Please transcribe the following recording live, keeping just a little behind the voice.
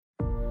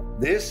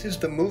This is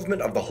the movement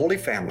of the Holy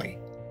Family.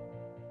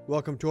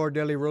 Welcome to our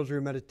daily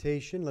Rosary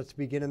Meditation. Let's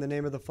begin in the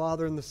name of the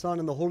Father, and the Son,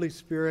 and the Holy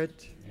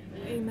Spirit.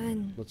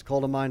 Amen. Let's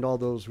call to mind all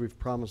those we've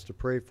promised to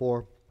pray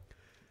for.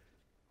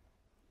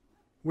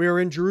 We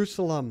are in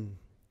Jerusalem.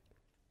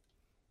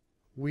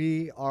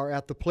 We are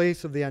at the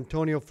place of the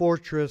Antonia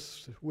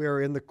Fortress. We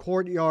are in the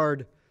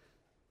courtyard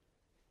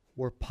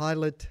where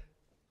Pilate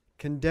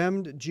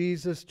condemned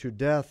Jesus to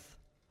death,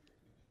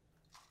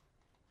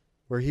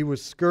 where he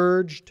was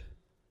scourged,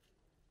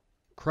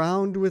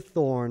 crowned with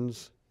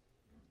thorns,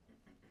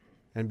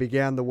 and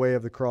began the way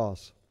of the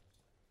cross.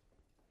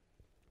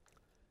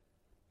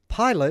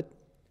 Pilate,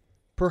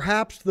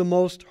 perhaps the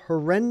most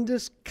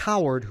horrendous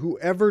coward who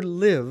ever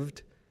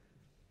lived,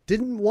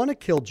 didn't want to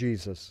kill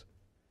Jesus.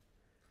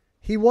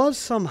 He was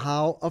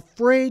somehow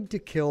afraid to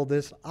kill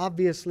this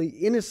obviously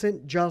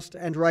innocent, just,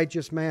 and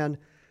righteous man,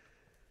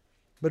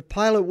 but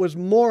Pilate was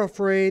more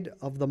afraid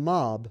of the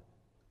mob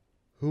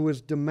who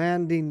was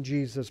demanding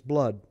Jesus'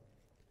 blood.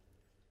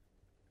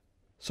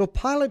 So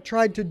Pilate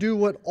tried to do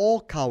what all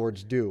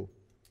cowards do.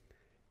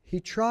 He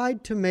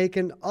tried to make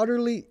an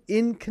utterly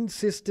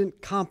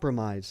inconsistent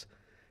compromise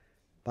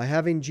by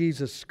having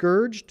Jesus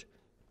scourged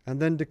and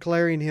then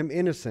declaring him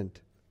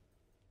innocent.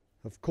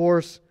 Of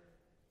course,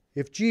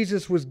 if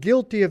Jesus was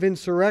guilty of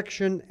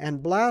insurrection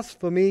and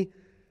blasphemy,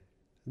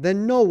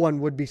 then no one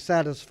would be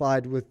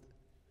satisfied with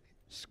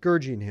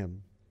scourging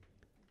him.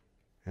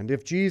 And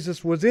if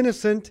Jesus was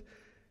innocent,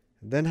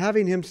 then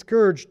having him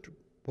scourged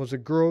was a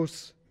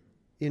gross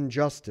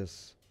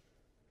injustice.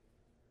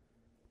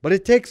 But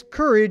it takes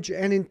courage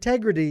and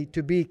integrity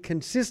to be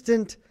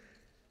consistent,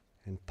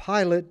 and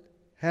Pilate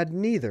had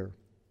neither.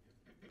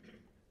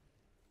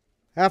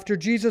 After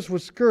Jesus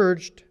was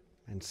scourged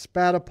and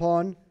spat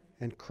upon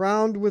and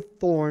crowned with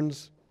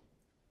thorns,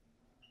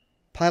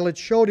 Pilate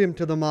showed him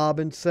to the mob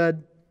and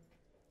said,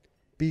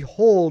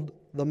 "Behold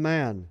the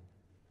man."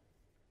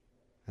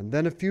 And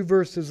then a few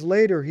verses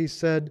later he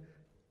said,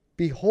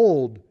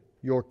 "Behold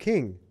your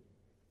king."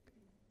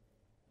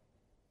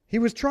 He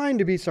was trying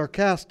to be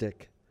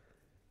sarcastic,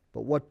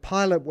 but what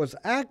Pilate was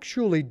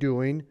actually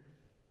doing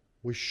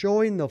was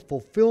showing the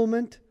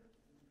fulfillment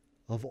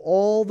of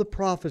all the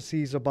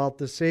prophecies about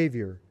the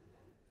Savior.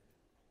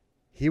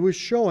 He was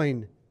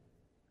showing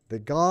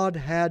that God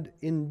had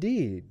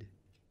indeed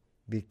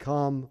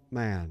become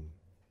man.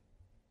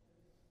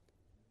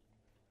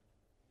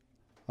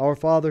 Our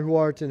Father who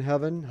art in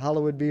heaven,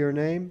 hallowed be your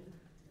name.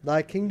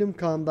 Thy kingdom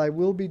come, thy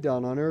will be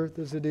done on earth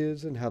as it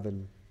is in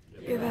heaven.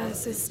 Give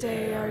us this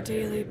day our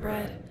daily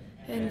bread,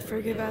 and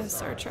forgive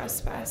us our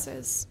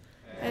trespasses,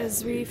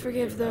 as we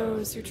forgive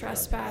those who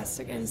trespass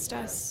against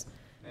us.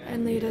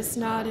 And lead us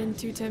not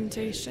into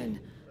temptation,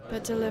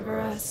 but deliver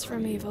us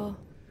from evil.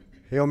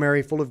 Hail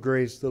Mary, full of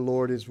grace, the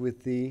Lord is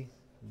with thee.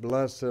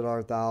 Blessed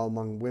art thou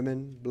among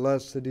women.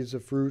 Blessed is the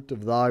fruit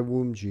of thy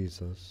womb,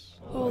 Jesus.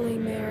 Holy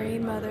Mary,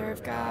 Mother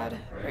of God,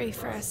 pray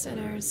for us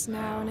sinners,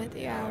 now and at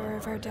the hour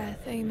of our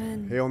death.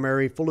 Amen. Hail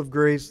Mary, full of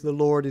grace, the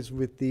Lord is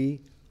with thee.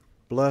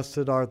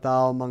 Blessed art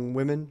thou among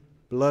women.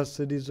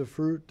 Blessed is the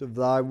fruit of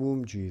thy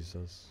womb,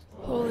 Jesus.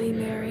 Holy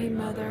Mary,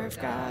 Mother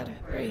of God,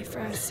 pray for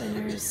us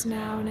sinners,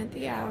 now and at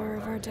the hour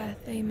of our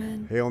death.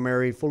 Amen. Hail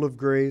Mary, full of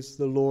grace,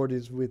 the Lord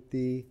is with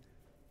thee.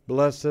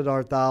 Blessed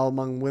art thou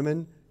among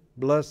women.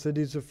 Blessed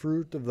is the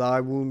fruit of thy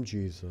womb,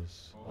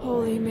 Jesus.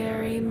 Holy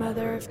Mary,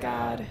 Mother of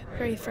God,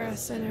 pray for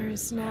us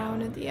sinners, now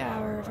and at the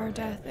hour of our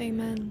death.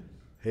 Amen.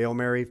 Hail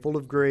Mary, full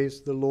of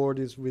grace, the Lord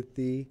is with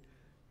thee.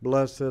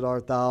 Blessed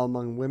art thou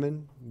among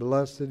women.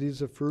 Blessed is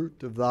the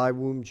fruit of thy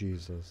womb,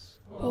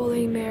 Jesus.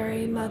 Holy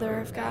Mary, Mother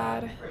of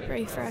God,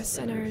 pray for us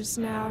sinners,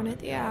 now and at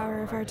the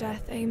hour of our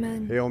death.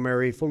 Amen. Hail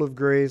Mary, full of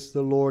grace,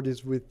 the Lord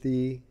is with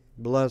thee.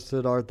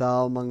 Blessed art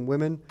thou among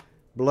women.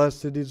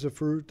 Blessed is the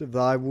fruit of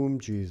thy womb,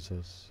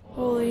 Jesus.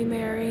 Holy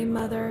Mary,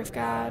 Mother of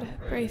God,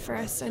 pray for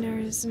us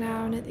sinners,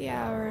 now and at the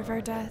hour of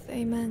our death.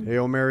 Amen.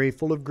 Hail Mary,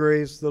 full of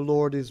grace, the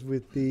Lord is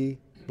with thee.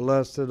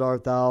 Blessed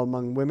art thou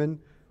among women.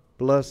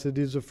 Blessed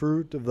is the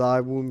fruit of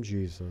thy womb,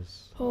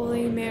 Jesus.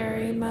 Holy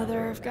Mary,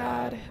 Mother of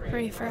God,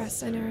 pray for us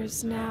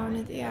sinners, now and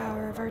at the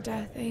hour of our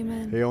death.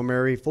 Amen. Hail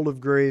Mary, full of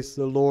grace,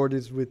 the Lord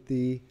is with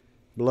thee.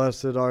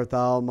 Blessed art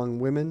thou among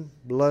women.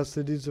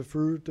 Blessed is the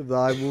fruit of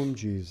thy womb,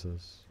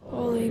 Jesus.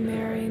 Holy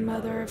Mary,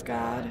 Mother of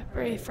God,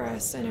 pray for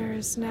us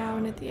sinners, now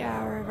and at the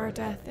hour of our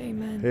death.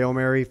 Amen. Hail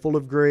Mary, full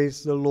of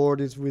grace, the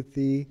Lord is with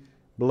thee.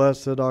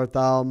 Blessed art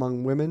thou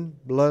among women.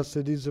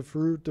 Blessed is the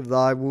fruit of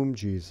thy womb,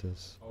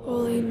 Jesus.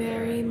 Holy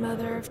Mary,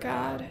 Mother of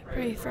God,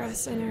 pray for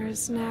us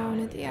sinners, now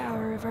and at the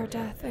hour of our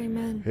death.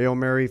 Amen. Hail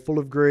Mary, full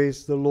of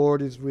grace, the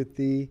Lord is with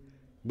thee.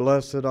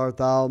 Blessed art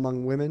thou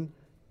among women.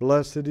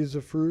 Blessed is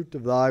the fruit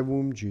of thy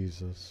womb,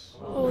 Jesus.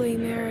 Holy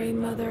Mary,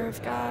 Mother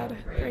of God,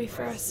 pray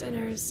for us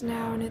sinners,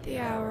 now and at the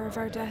hour of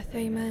our death.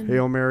 Amen.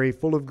 Hail Mary,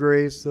 full of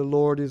grace, the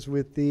Lord is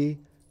with thee.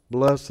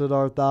 Blessed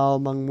art thou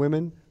among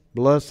women.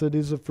 Blessed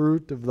is the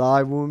fruit of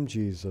thy womb,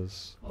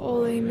 Jesus.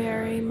 Holy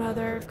Mary,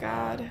 Mother of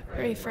God,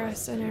 pray for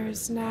us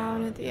sinners, now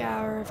and at the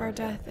hour of our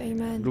death.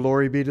 Amen.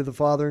 Glory be to the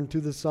Father, and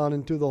to the Son,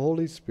 and to the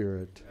Holy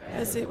Spirit.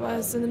 As it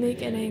was in the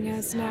beginning,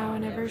 as now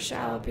and ever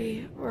shall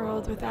be,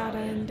 world without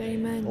end.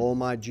 Amen. O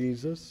my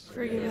Jesus,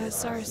 Forgive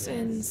us our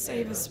sins,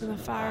 save us from the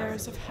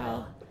fires of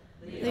hell.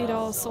 Lead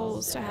all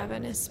souls to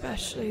heaven,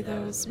 especially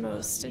those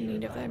most in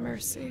need of thy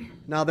mercy.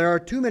 now there are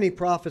too many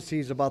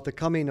prophecies about the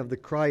coming of the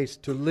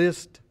Christ to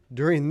list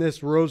during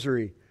this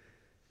rosary,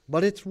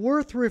 but it's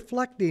worth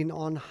reflecting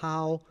on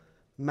how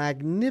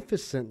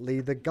magnificently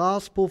the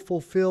gospel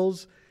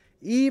fulfills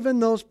even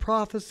those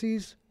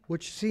prophecies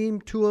which seem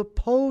to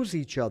oppose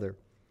each other.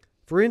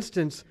 For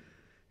instance,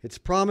 it's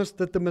promised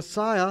that the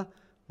Messiah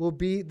will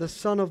be the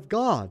Son of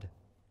God,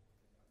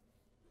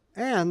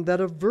 and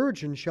that a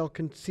virgin shall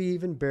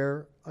conceive and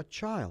bear a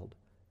child.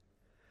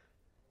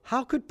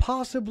 What could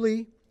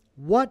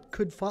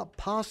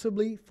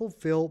possibly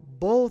fulfill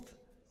both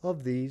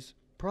of these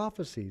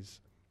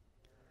prophecies?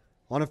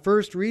 On a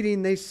first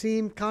reading, they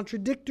seem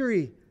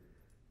contradictory,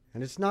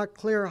 and it's not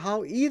clear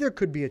how either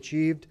could be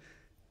achieved,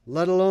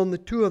 let alone the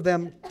two of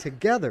them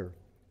together.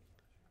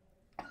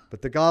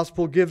 But the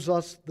gospel gives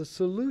us the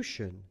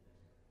solution.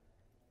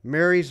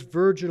 Mary's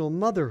virginal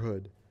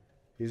motherhood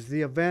is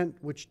the event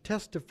which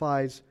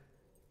testifies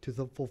to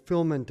the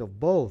fulfillment of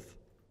both.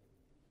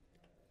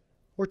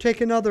 Or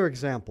take another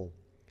example.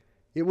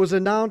 It was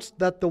announced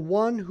that the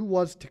one who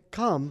was to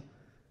come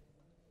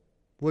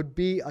would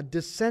be a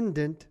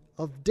descendant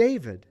of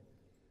David.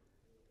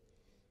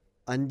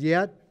 And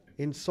yet,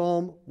 in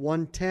Psalm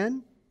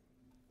 110,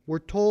 we're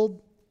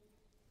told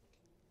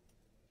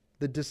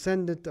the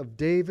descendant of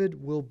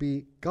David will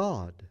be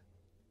God.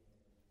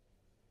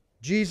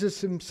 Jesus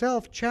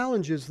himself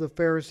challenges the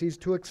Pharisees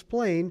to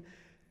explain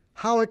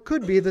how it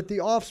could be that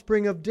the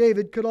offspring of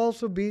David could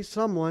also be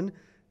someone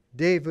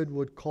David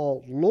would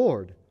call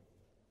Lord.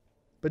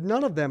 But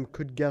none of them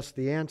could guess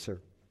the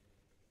answer.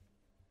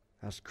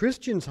 As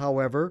Christians,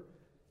 however,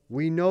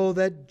 we know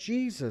that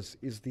Jesus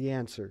is the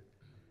answer.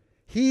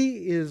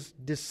 He is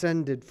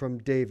descended from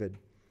David.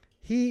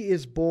 He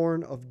is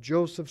born of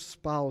Joseph's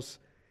spouse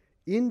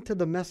into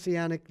the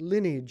messianic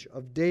lineage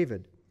of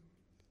David.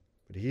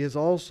 But he is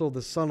also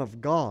the Son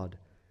of God,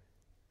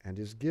 and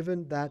is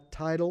given that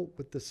title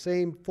with the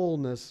same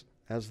fullness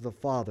as the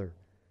Father.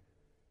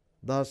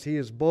 Thus he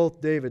is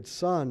both David's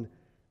son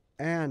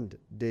and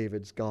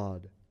David's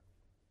God.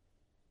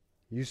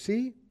 You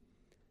see,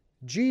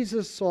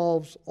 Jesus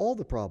solves all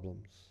the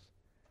problems.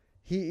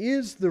 He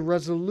is the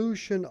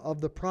resolution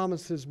of the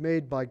promises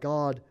made by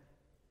God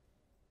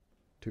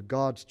to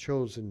God's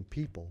chosen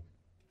people.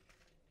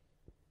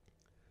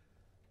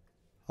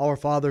 Our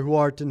Father who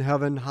art in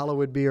heaven,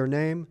 hallowed be your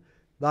name.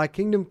 Thy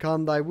kingdom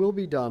come, thy will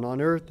be done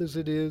on earth as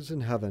it is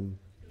in heaven.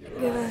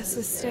 Give us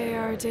this day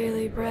our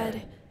daily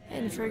bread,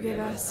 and forgive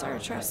us our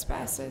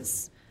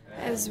trespasses,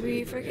 as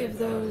we forgive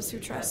those who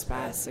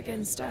trespass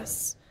against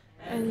us.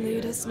 And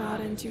lead us not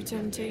into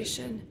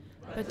temptation,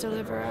 but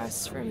deliver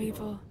us from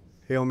evil.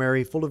 Hail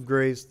Mary, full of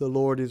grace, the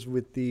Lord is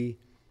with thee.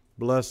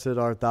 Blessed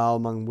art thou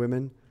among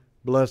women.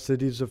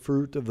 Blessed is the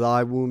fruit of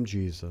thy womb,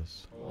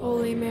 Jesus.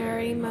 Holy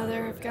Mary,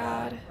 Mother of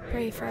God,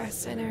 pray for us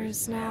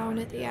sinners, now and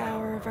at the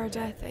hour of our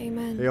death.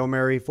 Amen. Hail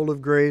Mary, full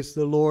of grace,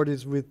 the Lord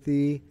is with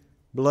thee.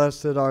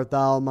 Blessed art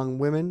thou among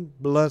women.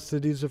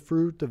 Blessed is the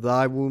fruit of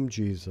thy womb,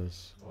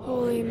 Jesus.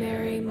 Holy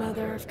Mary,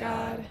 Mother of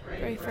God,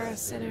 pray for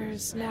us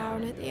sinners, now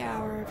and at the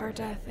hour of our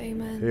death.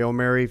 Amen. Hail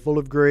Mary, full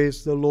of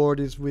grace, the Lord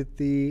is with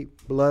thee.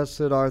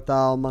 Blessed art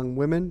thou among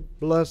women.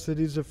 Blessed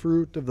is the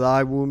fruit of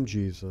thy womb,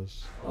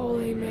 Jesus.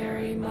 Holy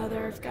Mary,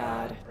 Mother of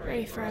God,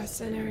 pray for us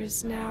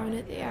sinners, now and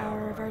at the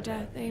hour of our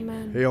death.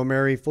 Amen. Hail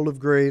Mary, full of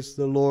grace,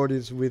 the Lord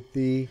is with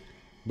thee.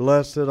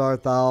 Blessed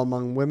art thou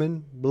among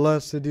women.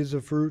 Blessed is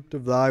the fruit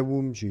of thy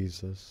womb,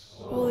 Jesus.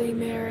 Holy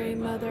Mary,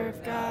 Mother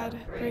of God,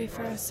 pray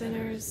for us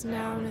sinners,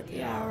 now and at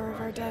the hour of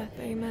our death.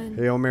 Amen.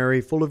 Hail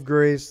Mary, full of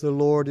grace, the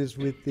Lord is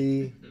with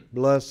thee.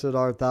 Blessed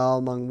art thou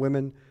among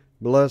women.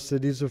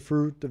 Blessed is the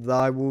fruit of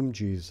thy womb,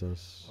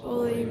 Jesus.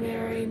 Holy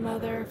Mary,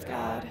 Mother of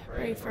God,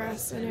 pray for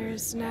us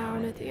sinners, now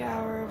and at the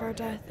hour of our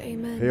death.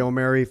 Amen. Hail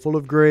Mary, full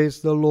of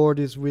grace, the Lord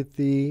is with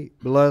thee.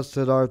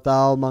 Blessed art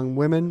thou among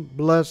women.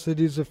 Blessed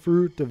is the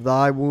fruit of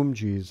thy womb,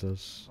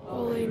 Jesus.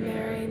 Holy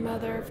Mary,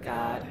 Mother of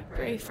God,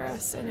 pray for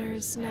us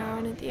sinners, now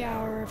and at the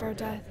hour of our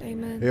death.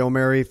 Amen. Hail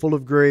Mary, full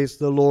of grace,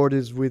 the Lord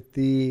is with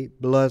thee.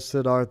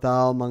 Blessed art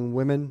thou among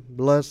women.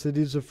 Blessed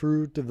is the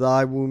fruit of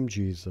thy womb,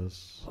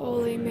 Jesus.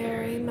 Holy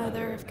Mary,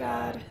 Mother of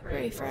God,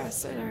 pray for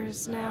us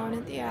sinners, now and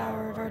at the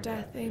hour of our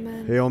death.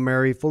 Amen. Hail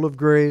Mary, full of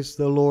grace,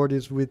 the Lord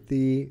is with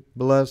thee.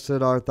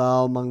 Blessed art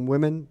thou among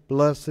women.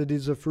 Blessed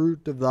is the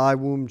fruit of thy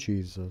womb,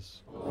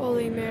 Jesus.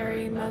 Holy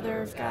Mary,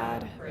 Mother of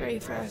God, pray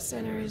for us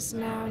sinners,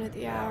 now and at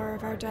the hour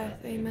of our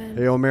death. Amen.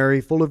 Hail Mary,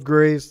 full of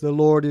grace, the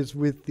Lord is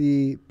with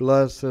thee.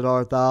 Blessed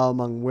art thou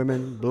among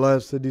women.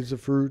 Blessed is the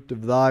fruit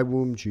of thy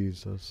womb,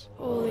 Jesus.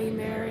 Holy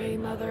Mary,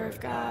 Mother of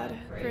God,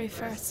 pray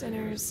for us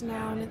sinners,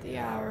 now and at the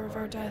hour of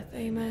our death.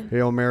 Amen.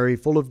 Hail Mary,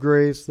 full of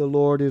grace, the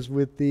Lord is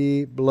with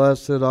thee.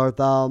 Blessed art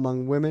thou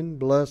among women.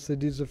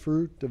 Blessed is the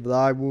fruit of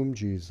thy womb,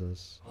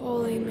 Jesus.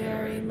 Holy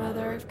Mary,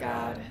 Mother of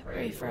God,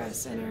 pray for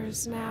us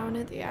sinners, now and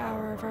at the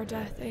hour of our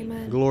death.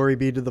 Amen. Glory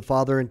be to the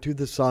Father, and to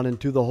the Son, and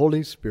to the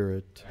Holy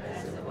Spirit.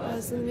 As it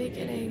was in the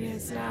beginning,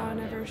 is now, and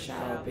ever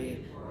shall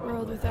be,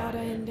 world without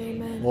end.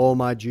 Amen. O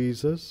my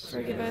Jesus,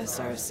 Forgive us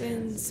our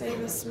sins,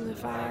 save us from the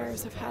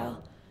fires of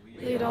hell.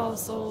 Lead all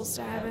souls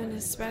to heaven,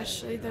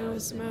 especially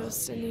those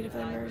most in need of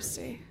thy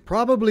mercy.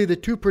 probably the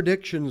two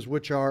predictions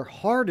which are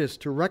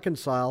hardest to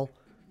reconcile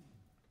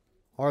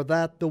are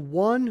that the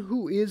one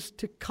who is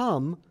to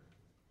come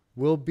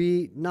will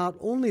be not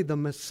only the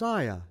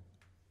Messiah,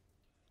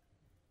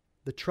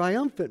 the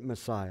triumphant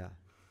Messiah,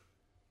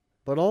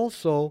 but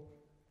also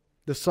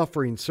the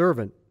suffering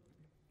servant.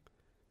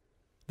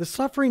 The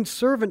suffering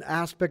servant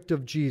aspect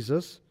of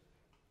Jesus,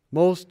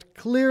 most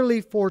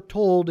clearly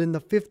foretold in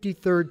the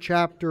 53rd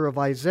chapter of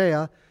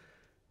Isaiah,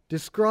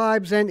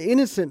 describes an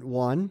innocent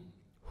one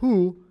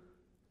who,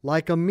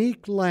 like a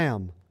meek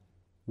lamb,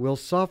 will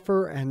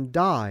suffer and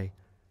die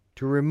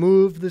to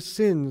remove the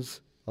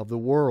sins of the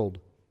world.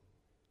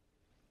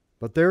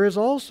 But there is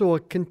also a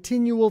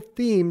continual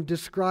theme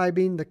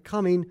describing the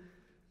coming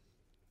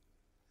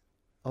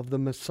of the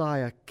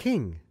Messiah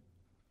King,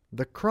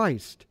 the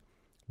Christ,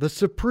 the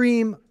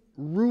supreme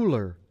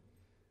ruler,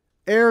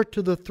 heir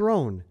to the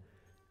throne,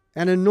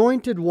 an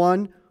anointed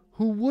one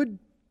who would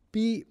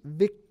be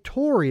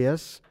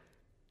victorious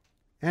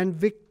and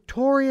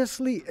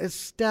victoriously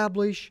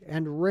establish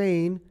and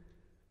reign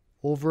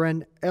over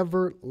an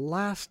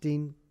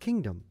everlasting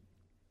kingdom.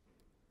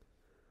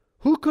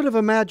 Who could have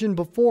imagined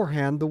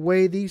beforehand the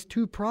way these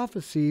two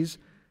prophecies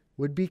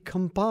would be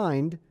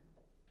combined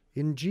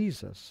in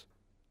Jesus?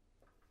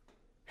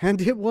 And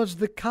it was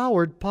the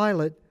coward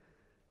Pilate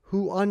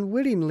who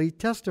unwittingly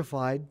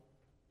testified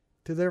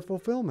to their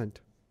fulfillment.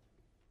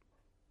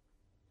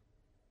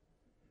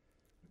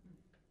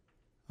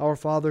 Our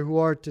Father who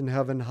art in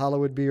heaven,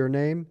 hallowed be your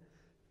name.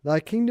 Thy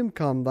kingdom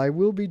come, thy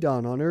will be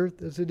done on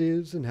earth as it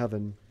is in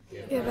heaven.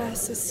 Give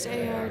us this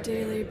day our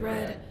daily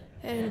bread,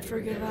 and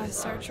forgive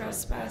us our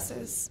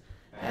trespasses,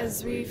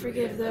 as we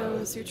forgive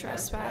those who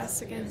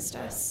trespass against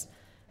us.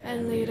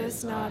 And lead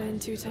us not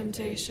into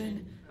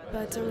temptation,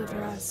 but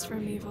deliver us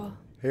from evil.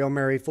 Hail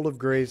Mary, full of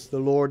grace, the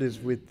Lord is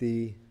with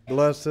thee.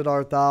 Blessed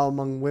art thou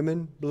among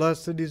women.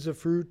 Blessed is the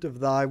fruit of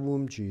thy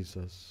womb,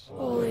 Jesus.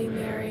 Holy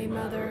Mary,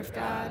 Mother of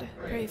God,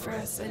 pray for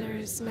us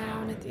sinners,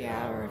 now and at the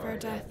hour of our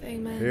death.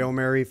 Amen. Hail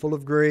Mary, full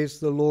of grace,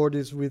 the Lord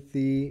is with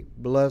thee.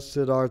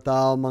 Blessed art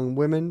thou among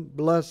women.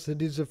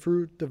 Blessed is the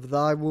fruit of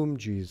thy womb,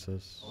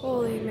 Jesus.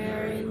 Holy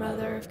Mary,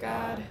 Mother of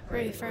God,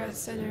 pray for us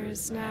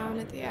sinners, now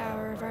and at the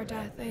hour of our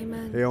death.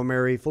 Amen. Hail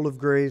Mary, full of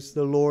grace,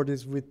 the Lord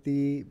is with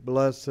thee.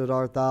 Blessed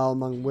art thou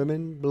among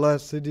women.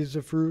 Blessed is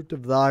the fruit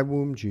of thy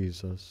womb,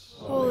 Jesus.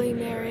 Holy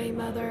Mary,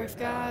 Mother of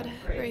God,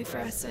 pray for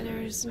us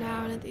sinners,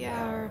 now and at the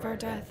hour of our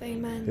death.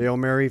 Amen. Hail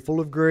Mary, full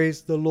of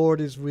grace, the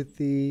Lord is with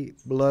thee.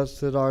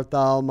 Blessed art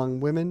thou among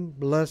women.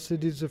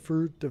 Blessed is the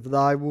fruit of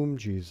thy womb,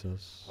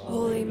 Jesus.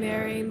 Holy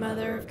Mary,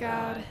 Mother of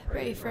God,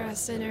 pray for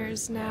us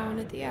sinners, now and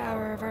at the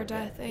hour of our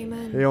death.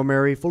 Amen. Hail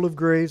Mary, full of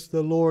grace,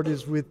 the Lord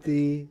is with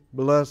thee.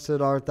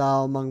 Blessed art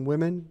thou among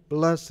women.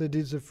 Blessed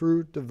is the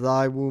fruit of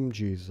thy womb,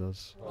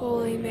 Jesus.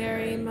 Holy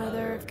Mary,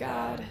 Mother of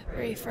God,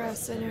 pray for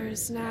us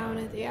sinners, now and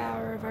at the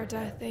hour of our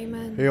death.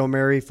 Amen. Hail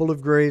Mary, full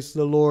of grace,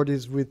 the Lord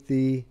is with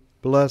thee.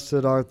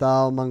 Blessed art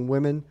thou among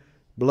women.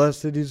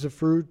 Blessed is the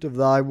fruit of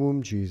thy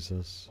womb,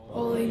 Jesus.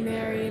 Holy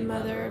Mary,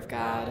 Mother of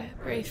God,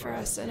 pray for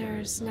us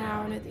sinners,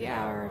 now and at the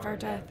hour of our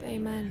death.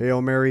 Amen.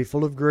 Hail Mary,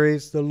 full of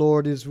grace, the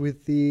Lord is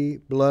with thee.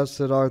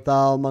 Blessed art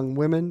thou among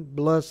women.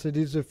 Blessed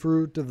is the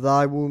fruit of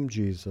thy womb,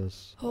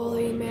 Jesus.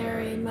 Holy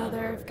Mary,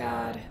 Mother of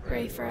God,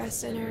 pray for us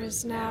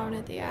sinners, now and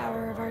at the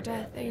hour of our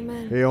death.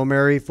 Amen. Hail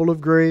Mary, full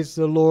of grace,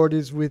 the Lord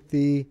is with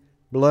thee.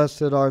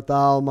 Blessed art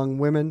thou among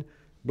women.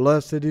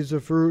 Blessed is the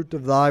fruit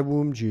of thy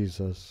womb,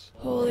 Jesus.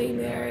 Holy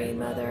Mary,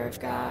 Mother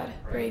of God,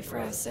 pray for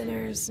us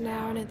sinners,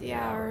 now and at the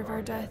hour of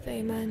our death.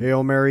 Amen.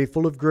 Hail Mary,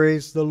 full of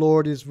grace, the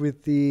Lord is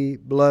with thee.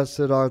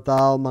 Blessed art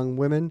thou among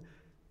women.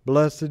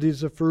 Blessed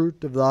is the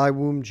fruit of thy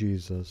womb,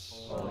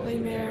 Jesus. Holy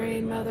Mary,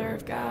 Mother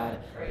of God,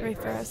 pray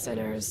for us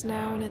sinners,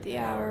 now and at the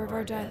hour of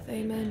our death.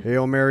 Amen.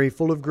 Hail Mary,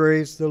 full of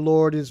grace, the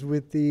Lord is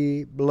with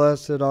thee.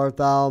 Blessed art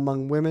thou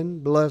among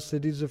women.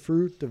 Blessed is the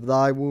fruit of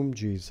thy womb,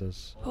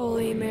 Jesus.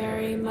 Holy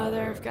Mary,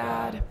 Mother of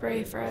God,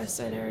 pray for us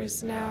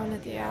sinners, now and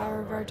at the hour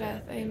of our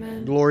death.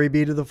 Amen. Glory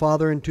be to the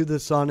Father, and to the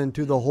Son, and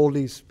to the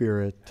Holy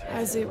Spirit.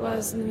 As it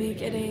was in the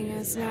beginning,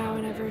 is now,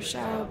 and ever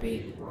shall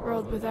be,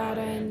 world without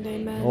end.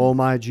 Amen. O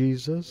my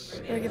Jesus,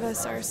 forgive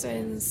us our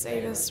sins,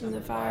 save us from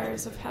the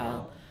fires of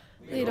hell.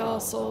 Lead all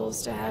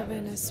souls to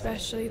heaven,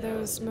 especially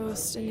those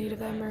most in need of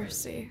thy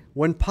mercy.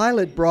 When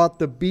Pilate brought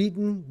the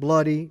beaten,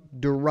 bloody,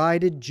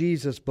 derided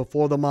Jesus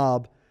before the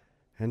mob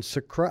and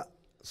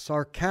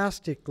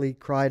sarcastically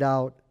cried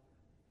out,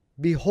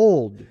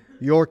 "Behold,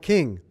 your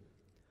king,"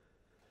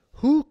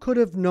 who could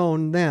have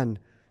known then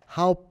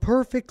how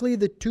perfectly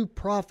the two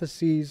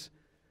prophecies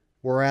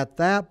were at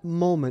that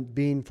moment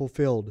being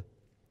fulfilled?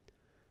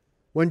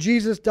 When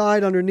Jesus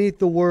died underneath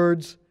the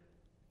words,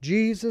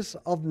 "Jesus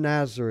of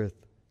Nazareth,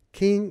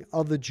 King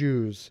of the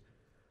Jews,"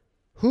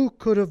 who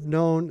could have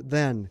known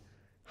then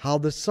how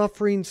the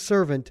suffering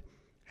servant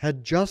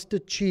had just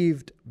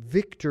achieved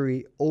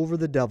victory over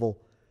the devil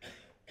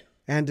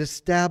and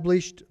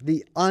established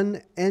the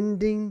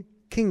unending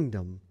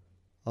kingdom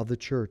of the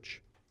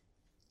church?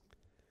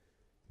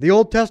 The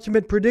Old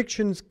Testament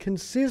predictions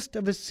consist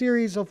of a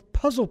series of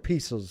puzzle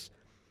pieces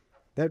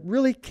that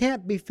really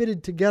can't be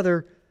fitted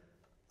together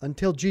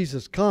until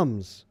Jesus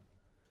comes.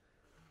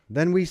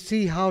 Then we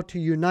see how to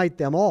unite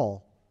them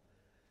all,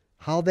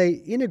 how they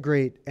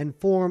integrate and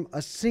form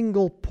a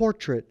single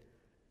portrait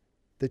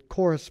that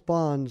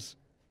corresponds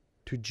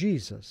to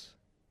Jesus.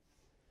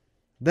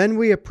 Then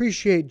we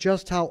appreciate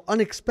just how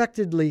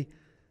unexpectedly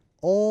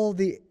all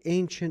the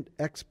ancient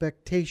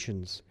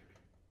expectations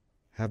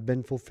have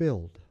been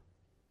fulfilled.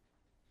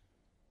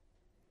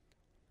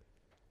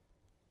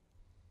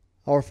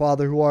 Our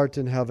Father who art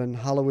in heaven,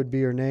 hallowed be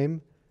your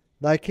name.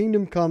 Thy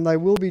kingdom come, thy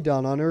will be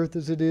done on earth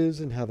as it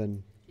is in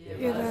heaven.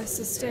 Give us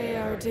this day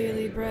our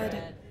daily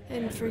bread,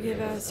 and forgive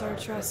us our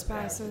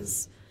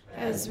trespasses,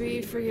 as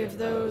we forgive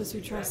those who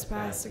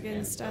trespass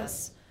against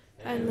us.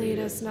 And lead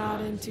us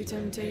not into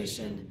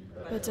temptation,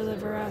 but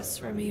deliver us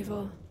from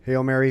evil.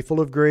 Hail Mary, full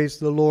of grace,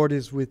 the Lord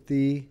is with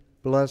thee.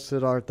 Blessed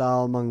art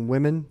thou among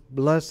women.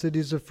 Blessed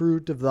is the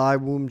fruit of thy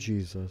womb,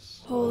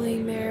 Jesus. Holy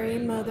Mary,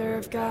 Mother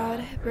of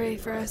God, pray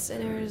for us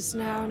sinners,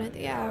 now and at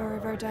the hour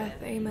of our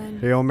death. Amen.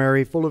 Hail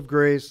Mary, full of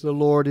grace, the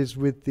Lord is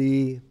with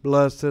thee.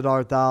 Blessed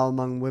art thou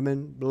among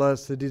women.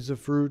 Blessed is the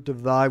fruit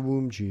of thy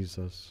womb,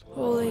 Jesus.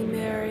 Holy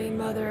Mary,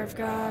 Mother of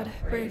God,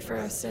 pray for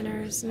us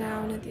sinners,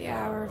 now and at the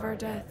hour of our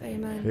death.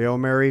 Amen. Hail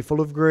Mary,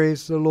 full of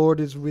grace, the Lord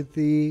is with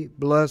thee.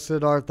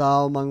 Blessed art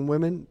thou among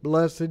women.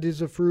 Blessed is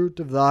the fruit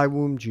of thy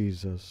womb,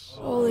 Jesus.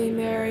 Holy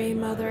Mary,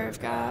 Mother of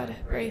God,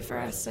 pray for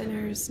us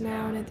sinners,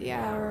 now and at the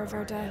hour of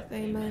our death.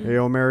 Amen.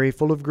 Hail Mary,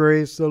 full of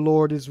grace, the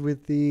Lord is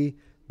with thee.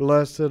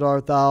 Blessed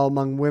art thou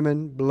among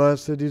women.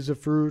 Blessed is the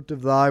fruit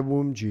of thy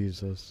womb,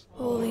 Jesus.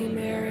 Holy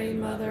Mary,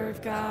 Mother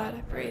of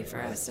God, pray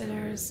for us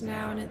sinners,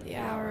 now and at the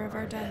hour of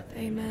our death.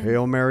 Amen.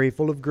 Hail Mary,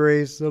 full of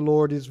grace, the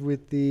Lord is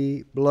with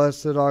thee.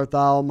 Blessed art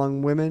thou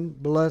among women.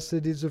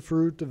 Blessed is the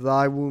fruit of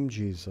thy womb,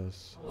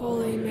 Jesus.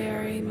 Holy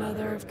Mary,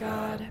 Mother of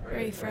God,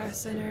 pray for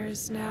us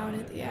sinners, now and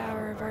at the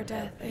hour of our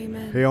death.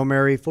 Amen. Hail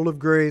Mary, full of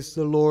grace,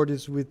 the Lord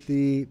is with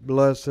thee.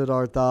 Blessed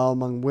art thou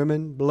among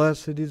women.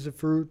 Blessed is the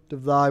fruit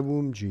of thy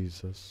womb,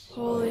 Jesus.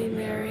 Holy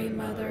Mary,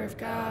 Mother of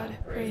God,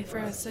 pray for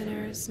us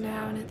sinners,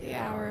 now and at the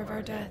hour of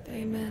our death.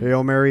 Amen.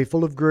 Hail Mary,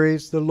 full of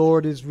grace, the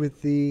Lord is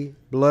with thee.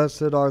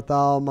 Blessed art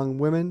thou among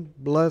women.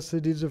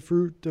 Blessed is the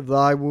fruit of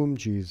thy womb,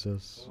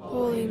 Jesus.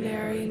 Holy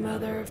Mary,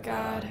 Mother of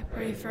God,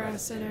 pray for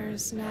us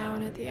sinners, now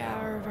and at the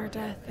hour of our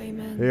death.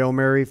 Amen. Hail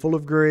Mary, full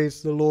of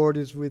grace, the Lord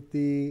is with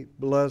thee.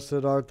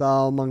 Blessed art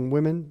thou among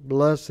women.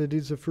 Blessed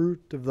is the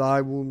fruit of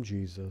thy womb,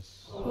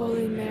 Jesus.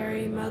 Holy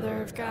Mary,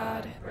 Mother of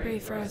God, pray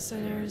for us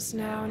sinners,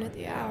 now and at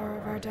the hour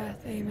of our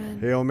death. Amen.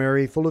 Hail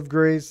Mary, full of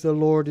grace, the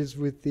Lord is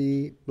with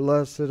thee.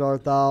 Blessed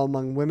art thou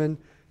among women.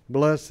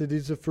 Blessed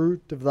is the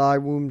fruit of thy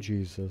womb,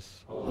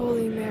 Jesus.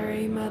 Holy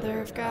Mary, Mother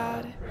of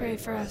God, pray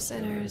for us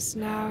sinners,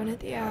 now and at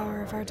the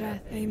hour of our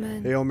death.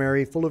 Amen. Hail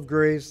Mary, full of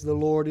grace, the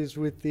Lord is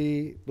with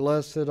thee.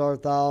 Blessed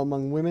art thou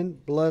among women.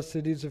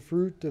 Blessed is the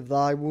fruit of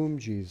thy womb,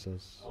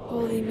 Jesus.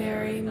 Holy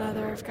Mary,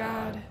 Mother of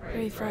God,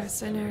 pray for us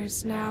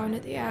sinners, now and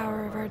at the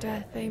hour of our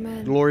death.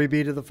 Amen. Glory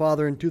be to the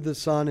Father, and to the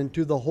Son, and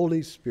to the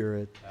Holy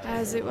Spirit.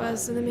 As it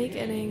was in the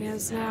beginning,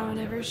 as now and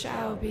ever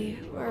shall be,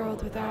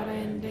 world without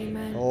end.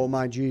 Amen. O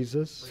my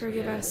Jesus,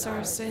 forgive us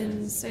our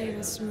sins, save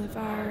us from the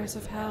fires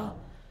of hell.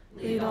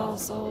 Lead all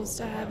souls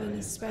to heaven,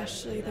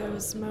 especially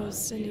those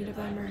most in need of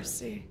thy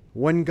mercy.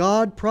 when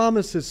God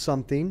promises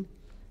something,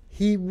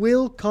 He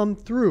will come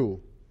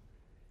through,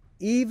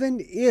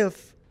 even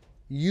if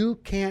you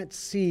can't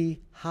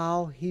see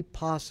how He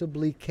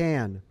possibly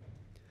can.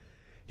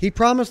 He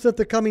promised that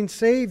the coming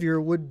Savior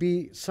would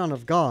be Son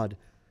of God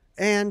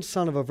and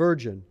Son of a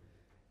Virgin.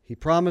 He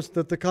promised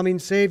that the coming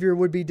Savior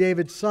would be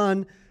David's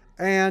son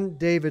and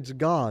David's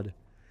God.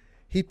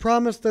 He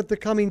promised that the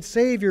coming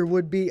Savior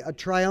would be a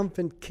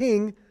triumphant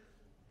king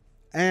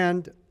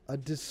and a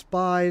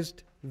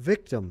despised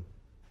victim.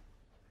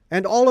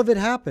 And all of it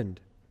happened.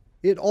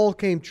 It all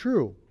came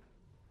true.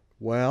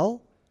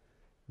 Well,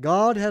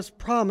 God has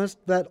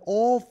promised that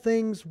all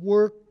things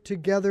work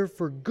together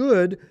for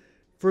good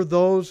for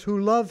those who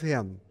love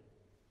Him.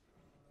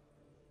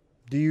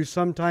 Do you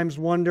sometimes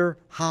wonder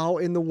how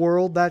in the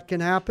world that can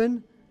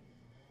happen?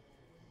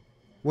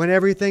 When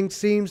everything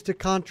seems to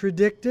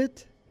contradict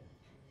it?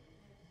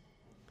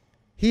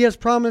 He has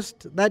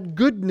promised that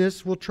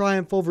goodness will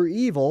triumph over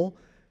evil.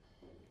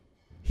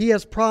 He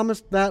has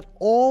promised that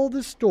all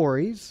the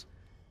stories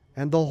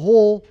and the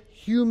whole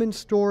human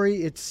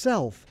story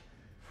itself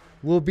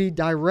will be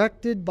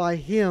directed by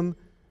Him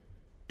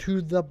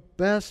to the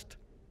best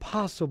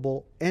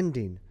possible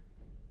ending.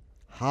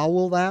 How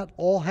will that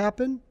all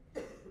happen?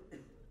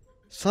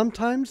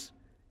 Sometimes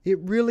it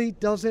really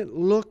doesn't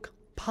look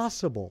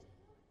possible.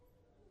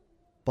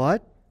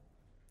 But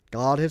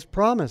God has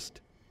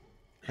promised,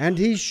 and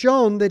He's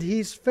shown that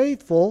He's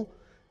faithful,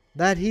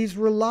 that He's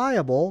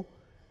reliable,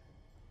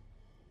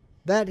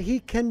 that He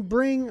can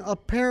bring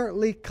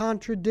apparently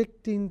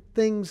contradicting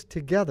things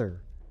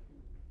together,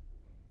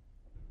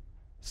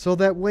 so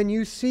that when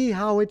you see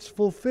how it's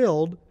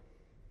fulfilled,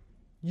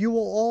 you will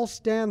all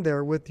stand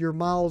there with your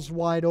mouths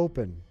wide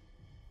open.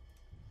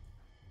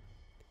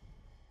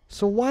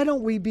 So why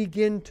don't we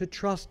begin to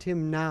trust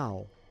Him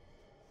now,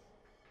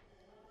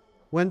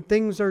 when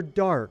things are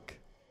dark,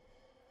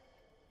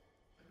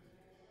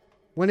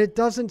 when it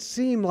doesn't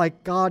seem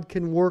like God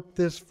can work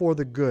this for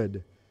the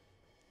good?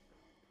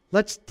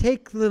 Let's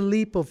take the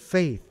leap of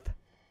faith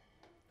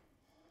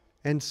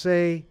and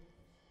say,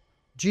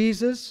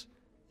 Jesus,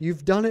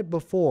 you've done it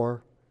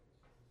before.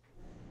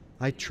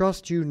 I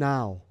trust you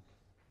now.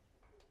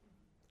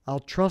 I'll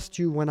trust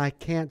you when I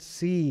can't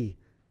see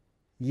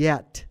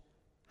yet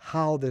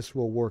how this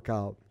will work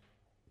out.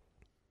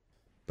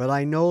 But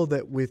I know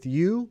that with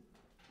you,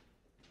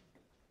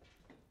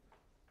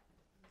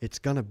 it's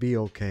going to be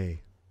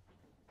okay.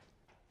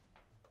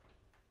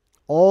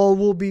 All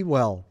will be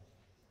well,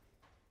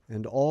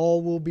 and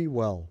all will be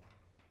well,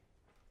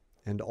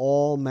 and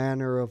all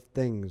manner of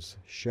things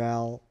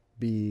shall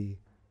be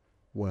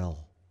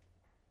well.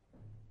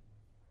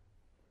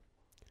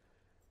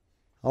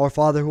 Our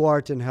Father who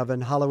art in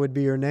heaven, hallowed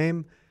be your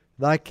name.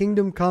 Thy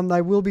kingdom come, thy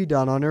will be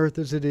done on earth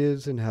as it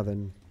is in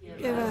heaven.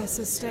 Give us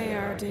this day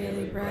our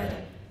daily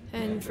bread,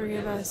 and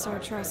forgive us our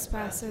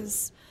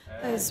trespasses,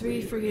 as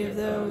we forgive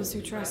those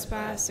who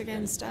trespass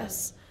against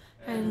us.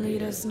 And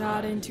lead us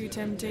not into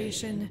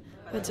temptation,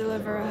 but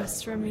deliver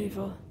us from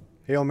evil.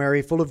 Hail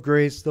Mary, full of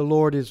grace, the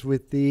Lord is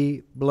with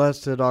thee.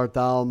 Blessed art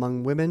thou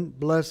among women.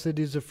 Blessed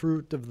is the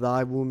fruit of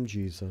thy womb,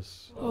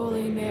 Jesus.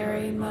 Holy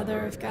Mary,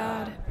 Mother of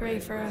God, pray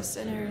for us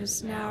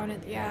sinners, now and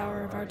at the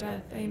hour of our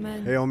death.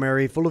 Amen. Hail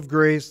Mary, full of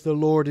grace, the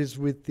Lord is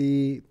with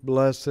thee.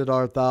 Blessed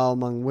art thou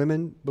among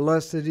women.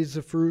 Blessed is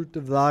the fruit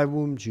of thy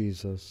womb,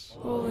 Jesus.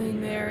 Holy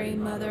Mary,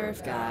 Mother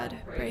of God,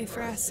 pray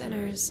for us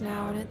sinners,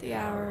 now and at the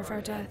hour of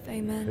our death.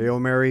 Amen. Hail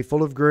Mary,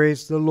 full of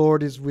grace, the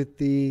Lord is with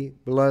thee.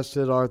 Blessed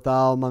art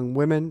thou among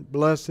women.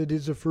 Blessed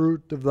is the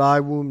fruit of thy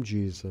womb,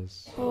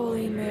 Jesus.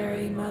 Holy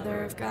Mary,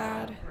 Mother of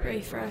God,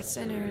 pray for us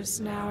sinners,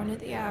 now and at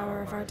the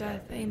hour of our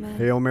death. Amen.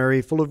 Hail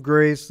Mary, full of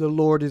grace, the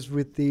Lord is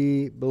with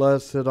thee.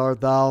 Blessed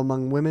art thou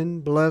among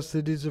women.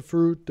 Blessed is the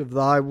fruit of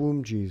thy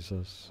womb,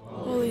 Jesus.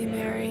 Holy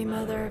Mary,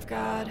 Mother of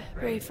God,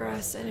 pray for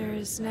us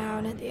sinners, now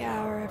and at the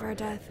hour of our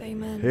death.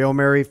 Amen. Hail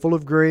Mary, full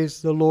of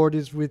grace, the Lord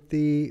is with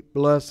thee.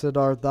 Blessed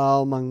art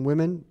thou among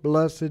women.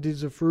 Blessed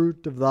is the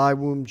fruit of thy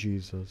womb,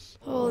 Jesus.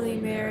 Holy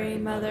Mary,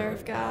 Mother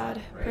of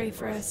God, pray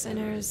for us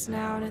sinners,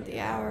 now and at the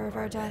hour of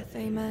our death.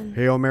 Amen.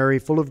 Hail Mary,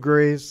 full of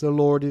grace, the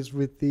Lord is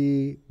with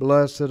thee.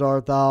 Blessed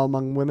art thou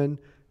among women.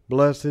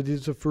 Blessed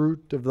is the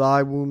fruit of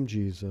thy womb,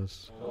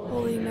 Jesus.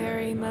 Holy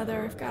Mary,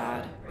 Mother of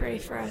God, pray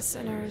for us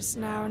sinners,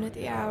 now and at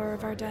the hour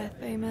of our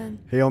death.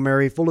 Amen. Hail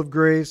Mary, full of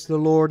grace, the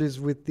Lord is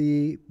with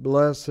thee.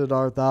 Blessed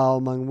art thou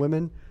among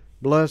women.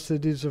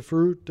 Blessed is the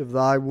fruit of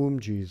thy womb,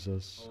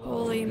 Jesus.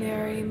 Holy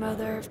Mary,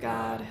 Mother of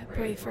God,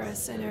 pray for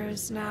us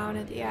sinners, now and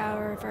at the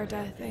hour of our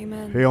death.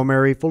 Amen. Hail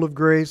Mary, full of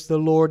grace, the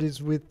Lord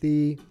is with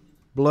thee.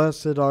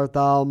 Blessed art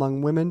thou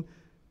among women.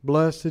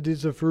 Blessed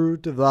is the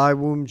fruit of thy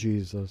womb,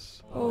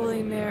 Jesus.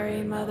 Holy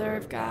Mary, Mother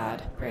of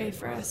God, pray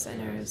for us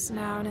sinners,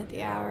 now and at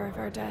the hour of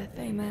our death.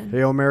 Amen.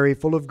 Hail Mary,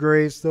 full of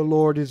grace, the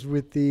Lord is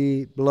with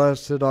thee.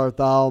 Blessed art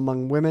thou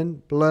among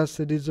women.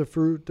 Blessed is the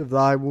fruit of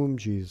thy womb,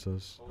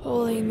 Jesus.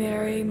 Holy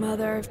Mary,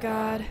 Mother of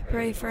God,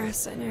 pray for us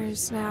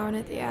sinners, now and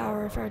at the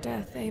hour of our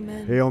death.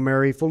 Amen. Hail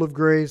Mary, full of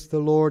grace, the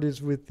Lord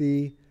is with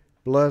thee.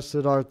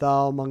 Blessed art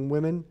thou among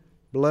women.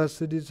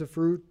 Blessed is the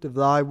fruit of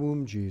thy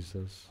womb,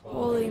 Jesus.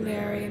 Holy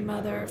Mary,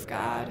 Mother of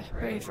God,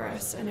 pray for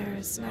us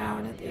sinners, now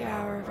and at the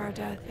hour of our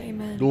death.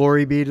 Amen.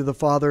 Glory be to the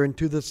Father, and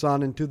to the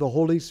Son, and to the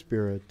Holy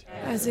Spirit.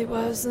 As it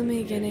was in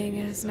the beginning,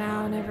 is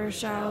now, and ever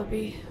shall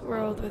be,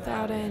 world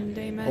without end.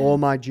 Amen. O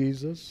my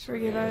Jesus,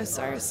 Forgive us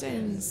our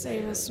sins,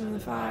 save us from the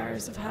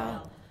fires of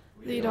hell.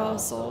 Lead all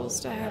souls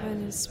to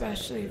heaven,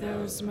 especially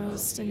those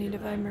most in need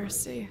of thy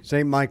mercy.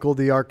 Saint Michael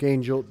the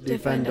Archangel,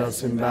 defend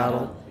us in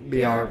battle.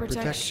 Be our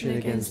protection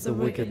against the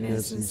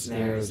wickedness and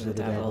snares of the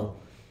devil.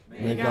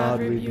 May God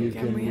rebuke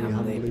him, we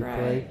humbly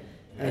pray.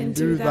 And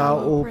do thou,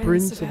 O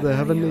Prince of the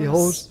heavenly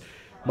host,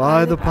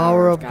 by the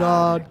power of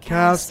God,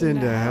 cast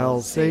into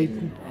hell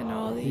Satan and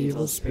all the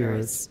evil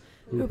spirits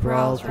who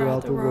prowl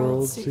throughout the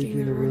world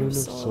seeking the ruin of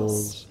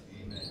souls.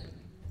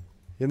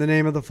 In the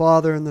name of the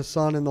Father, and the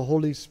Son, and the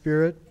Holy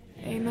Spirit.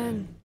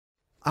 Amen.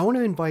 I want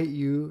to invite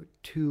you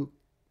to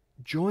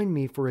join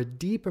me for a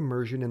deep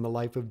immersion in the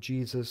life of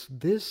Jesus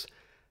this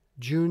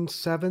June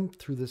 7th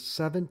through the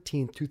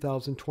 17th,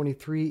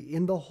 2023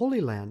 in the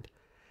Holy Land.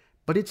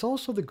 But it's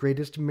also the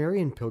greatest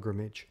Marian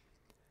pilgrimage,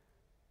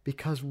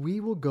 because we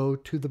will go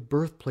to the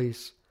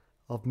birthplace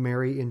of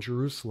Mary in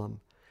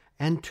Jerusalem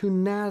and to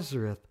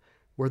Nazareth,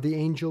 where the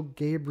angel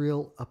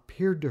Gabriel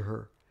appeared to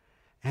her,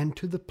 and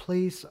to the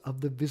place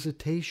of the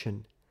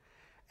visitation,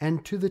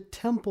 and to the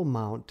Temple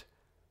Mount,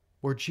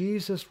 where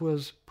Jesus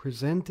was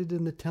presented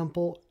in the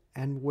temple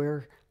and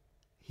where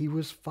he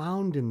was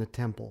found in the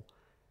temple.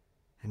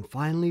 And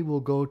finally,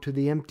 we'll go to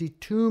the empty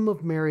tomb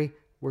of Mary,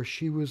 where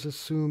she was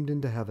assumed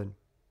into heaven.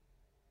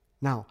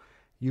 Now,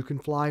 you can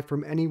fly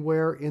from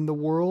anywhere in the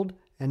world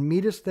and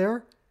meet us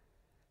there.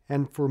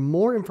 And for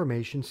more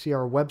information, see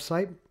our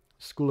website,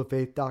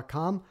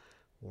 schooloffaith.com,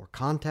 or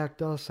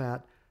contact us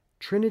at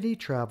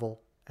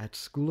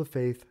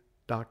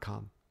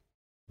trinitytravel@schooloffaith.com.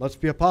 Let's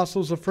be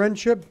apostles of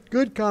friendship,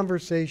 good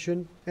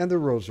conversation, and the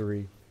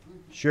rosary.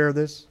 Share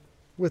this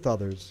with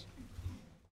others.